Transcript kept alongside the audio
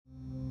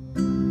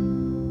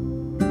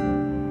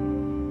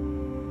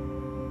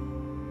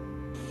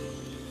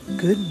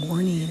Good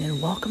morning and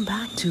welcome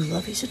back to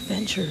Lovey's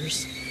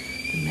Adventures.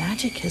 The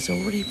magic has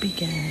already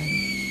begun.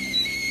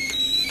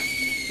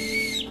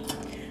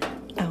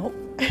 Ow,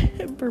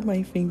 burn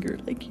my finger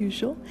like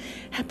usual.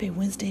 Happy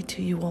Wednesday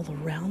to you all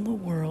around the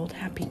world.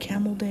 Happy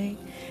Camel Day.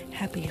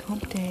 Happy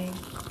Hump Day.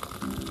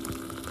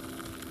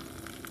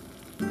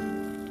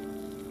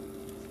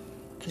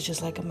 Because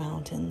just like a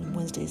mountain,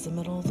 Wednesday's the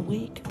middle of the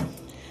week.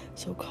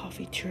 So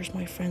coffee cheers,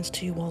 my friends,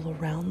 to you all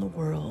around the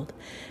world,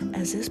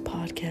 as this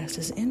podcast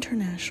is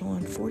international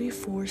in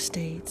 44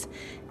 states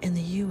in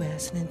the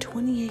U.S. and in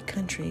 28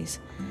 countries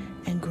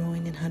and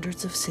growing in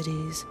hundreds of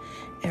cities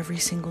every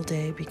single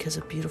day because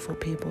of beautiful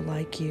people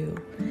like you.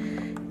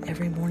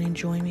 Every morning,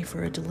 join me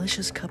for a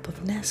delicious cup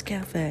of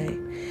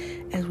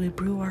Nescafe as we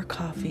brew our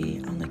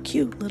coffee on the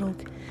cute little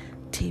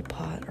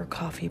teapot or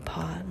coffee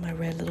pot, my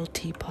red little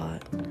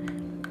teapot,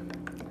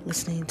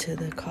 listening to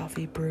the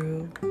coffee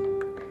brew,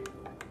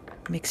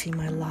 mixing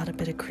my lotta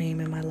bit of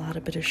cream and my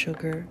lotta bit of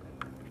sugar.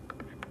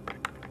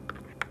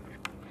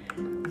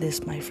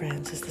 This, my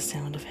friends, is the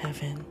sound of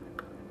heaven.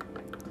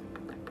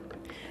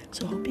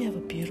 So I hope you have a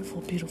beautiful,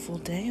 beautiful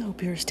day. I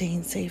hope you're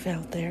staying safe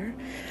out there.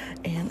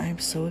 And I'm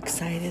so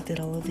excited that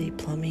all of the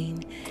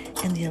plumbing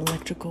and the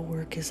electrical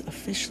work is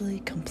officially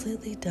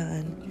completely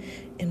done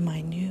in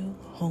my new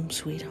home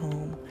sweet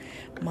home,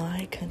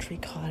 my country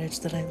cottage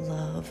that I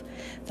love,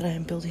 that I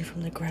am building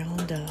from the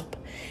ground up.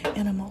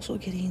 And I'm also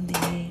getting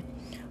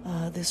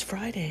this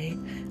Friday,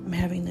 I'm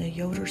having the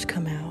Yoders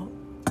come out.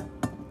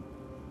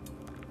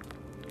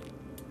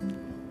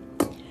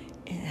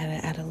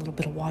 And add a little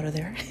bit of water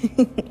there.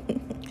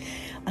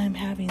 I'm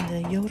having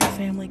the Yoder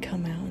family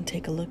come out and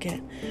take a look at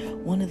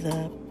one of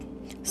the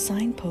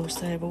signposts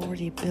that I've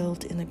already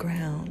built in the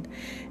ground.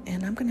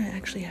 And I'm going to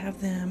actually have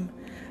them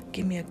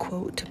give me a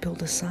quote to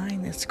build a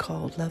sign that's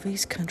called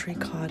Lovey's Country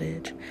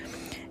Cottage.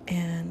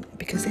 And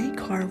because they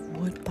carve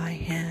wood by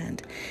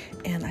hand,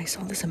 and I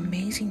saw this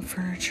amazing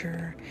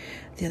furniture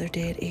the other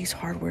day at Ace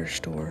Hardware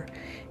Store,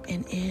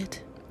 and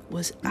it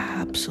was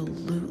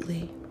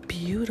absolutely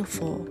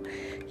beautiful.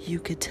 You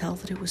could tell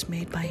that it was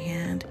made by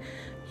hand.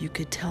 You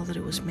could tell that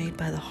it was made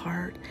by the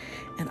heart,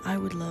 and I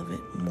would love it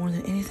more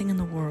than anything in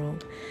the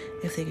world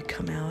if they could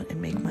come out and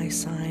make my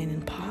sign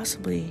and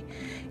possibly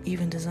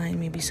even design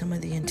maybe some of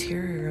the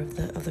interior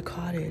of the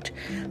cottage.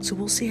 So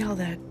we'll see how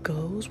that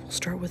goes. We'll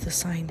start with the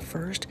sign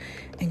first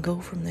and go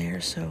from there.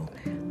 So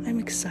I'm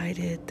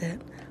excited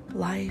that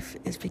life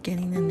is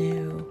beginning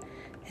anew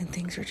and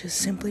things are just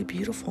simply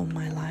beautiful in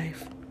my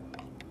life.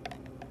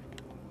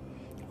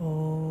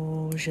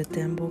 Oh, je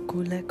t'aime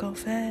beaucoup le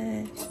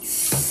café.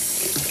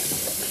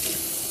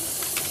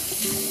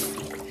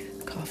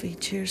 Coffee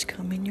cheers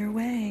coming your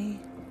way.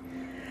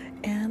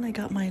 And I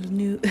got my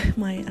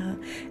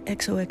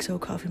XOXO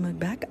coffee mug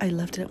back. I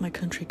left it at my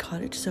country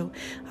cottage, so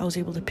I was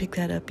able to pick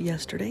that up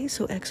yesterday.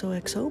 So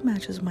XOXO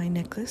matches my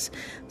necklace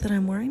that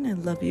I'm wearing. I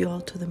love you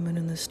all to the moon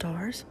and the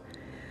stars.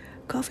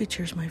 Coffee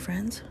cheers, my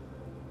friends,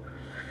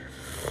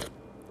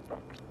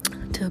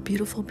 to a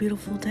beautiful,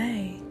 beautiful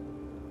day.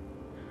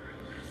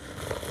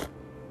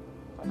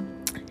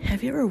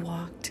 Have you ever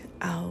walked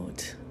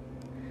out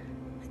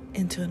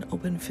into an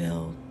open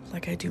field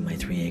like I do my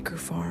 3-acre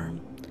farm?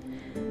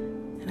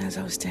 And as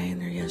I was standing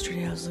there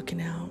yesterday, I was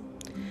looking out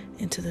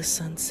into the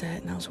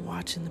sunset, and I was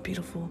watching the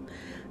beautiful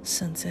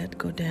sunset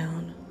go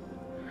down.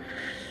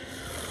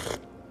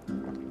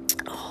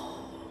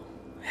 Oh,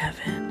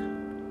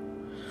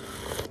 heaven.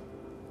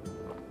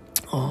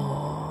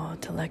 Oh,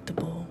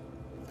 delectable.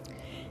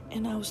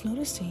 And I was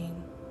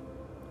noticing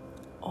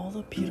all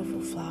the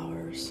beautiful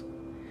flowers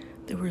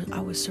I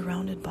was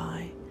surrounded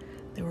by.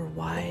 They were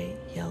white,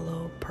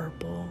 yellow,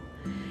 purple,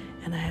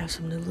 and I have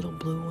some new little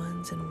blue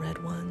ones and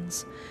red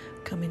ones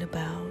coming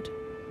about,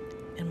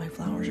 and my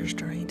flowers are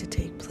starting to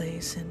take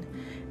place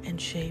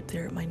and shape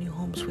there at my new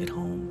home sweet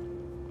home.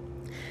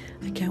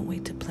 I can't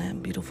wait to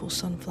plant beautiful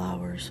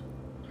sunflowers.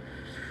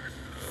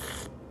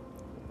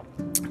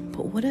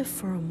 But what if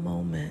for a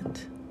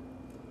moment,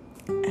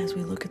 as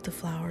we look at the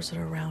flowers that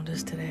are around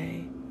us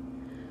today,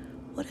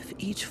 what if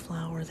each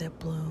flower that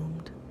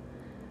bloomed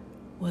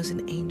was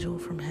an angel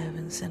from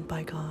heaven sent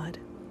by God?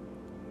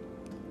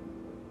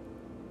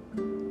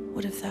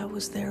 What if that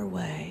was their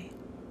way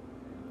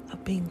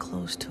of being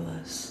close to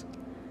us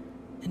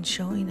and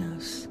showing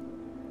us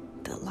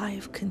that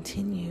life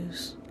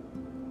continues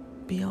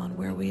beyond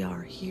where we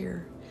are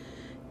here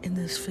in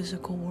this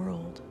physical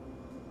world?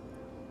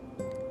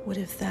 What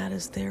if that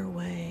is their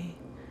way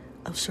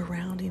of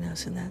surrounding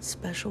us in that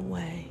special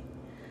way,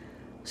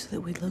 so that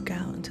we look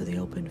out into the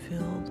open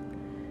field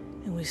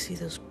and we see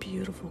those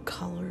beautiful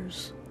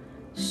colors,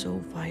 so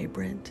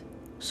vibrant,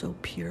 so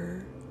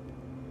pure.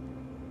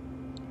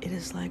 It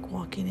is like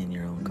walking in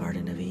your own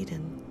Garden of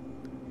Eden,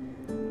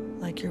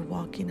 like you're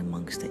walking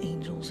amongst the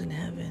angels in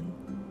heaven.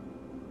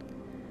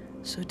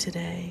 So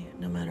today,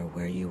 no matter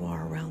where you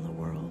are around the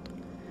world,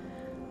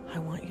 I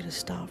want you to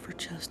stop for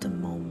just a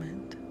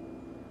moment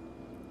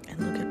and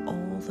look at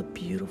all the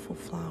beautiful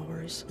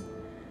flowers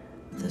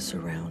that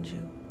surround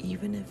you,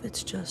 even if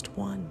it's just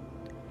one,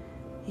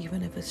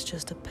 even if it's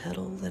just a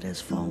petal that has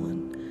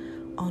fallen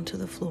onto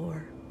the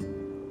floor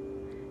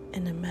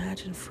and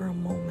imagine for a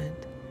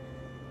moment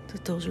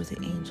that those are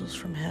the angels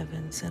from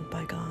heaven sent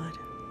by God,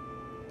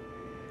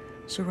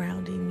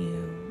 surrounding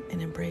you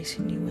and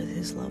embracing you with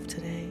His love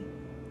today.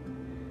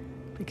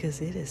 Because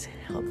it is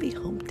Happy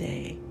Hump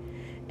Day,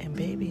 and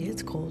baby,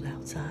 it's cold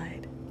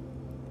outside.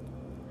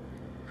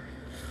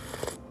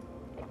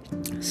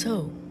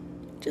 So,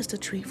 just a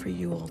treat for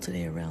you all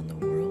today around the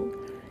world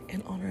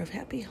in honor of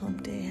Happy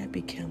Hump Day,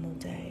 Happy Camel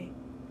Day.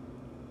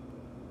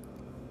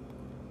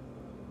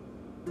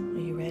 Are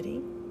you ready?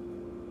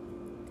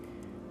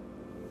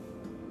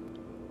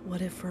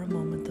 What if for a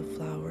moment the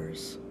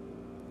flowers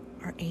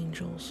are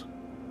angels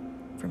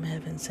from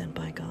heaven sent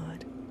by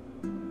God?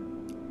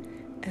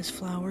 As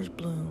flowers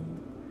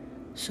bloom,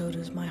 so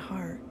does my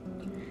heart.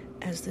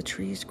 As the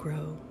trees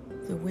grow,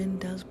 the wind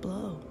does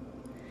blow.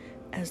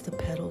 As the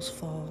petals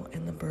fall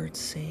and the birds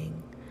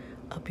sing,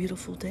 a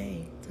beautiful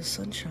day the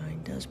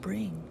sunshine does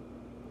bring.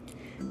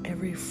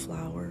 Every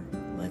flower,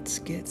 let's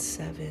get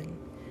 7.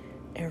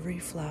 Every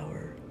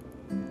flower,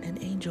 an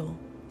angel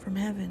from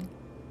heaven.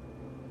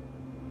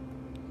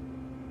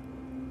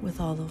 With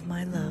all of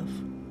my love.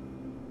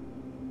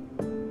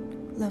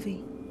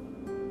 Lovey.